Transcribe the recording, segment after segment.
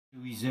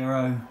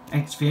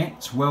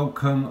XVX,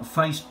 welcome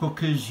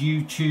Facebookers,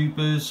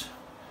 YouTubers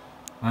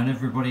and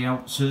everybody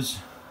else's.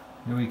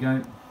 There we go,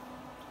 get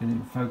it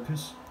in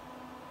focus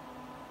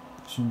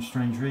for some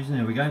strange reason.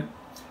 There we go.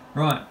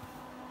 Right,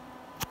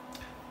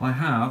 I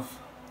have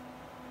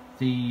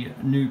the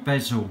new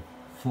bezel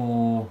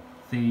for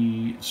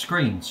the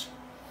screens,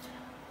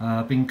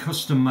 been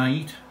custom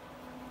made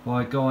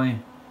by a guy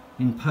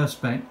in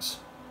Perspex,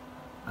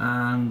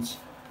 and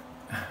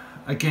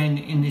again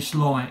in this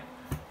light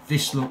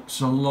this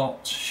looks a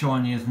lot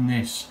shinier than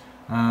this,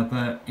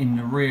 but in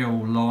the real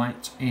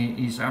light it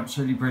is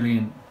absolutely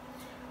brilliant.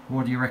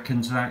 What do you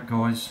reckon to that,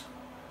 guys?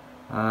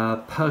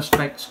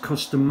 Perspex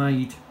custom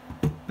made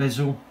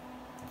bezel,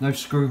 no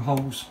screw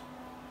holes,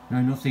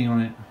 no nothing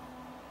on it.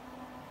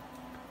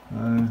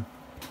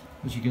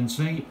 As you can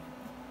see,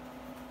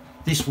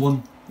 this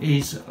one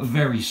is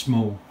very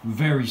small,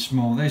 very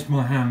small. There's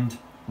my hand,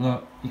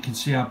 look, you can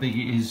see how big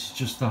it is,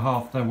 just the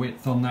half the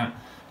width on that.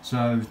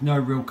 So no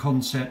real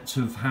concept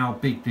of how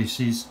big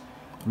this is,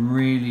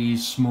 really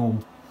is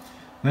small.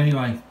 But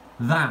anyway,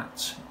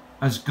 that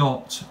has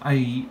got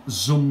a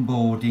zoom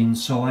board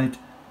inside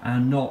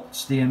and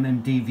not the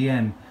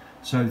MMDVM.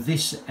 So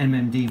this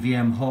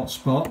MMDVM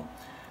hotspot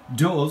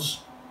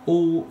does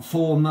all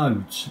 4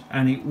 modes,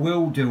 and it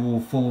will do all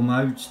 4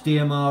 modes: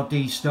 DMR,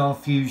 D-Star,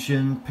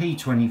 Fusion,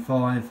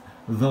 P25,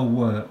 the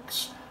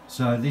works.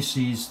 So this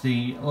is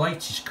the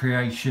latest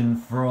creation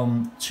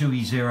from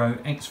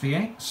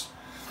 2E0XVX.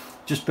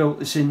 Just built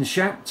this in the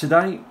shack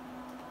today.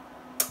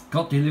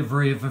 Got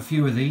delivery of a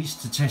few of these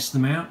to test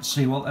them out,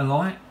 see what they're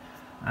like,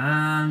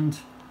 and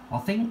I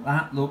think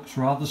that looks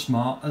rather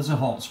smart as a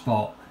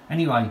hotspot.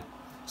 Anyway,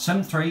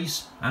 some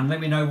threes and let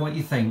me know what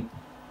you think.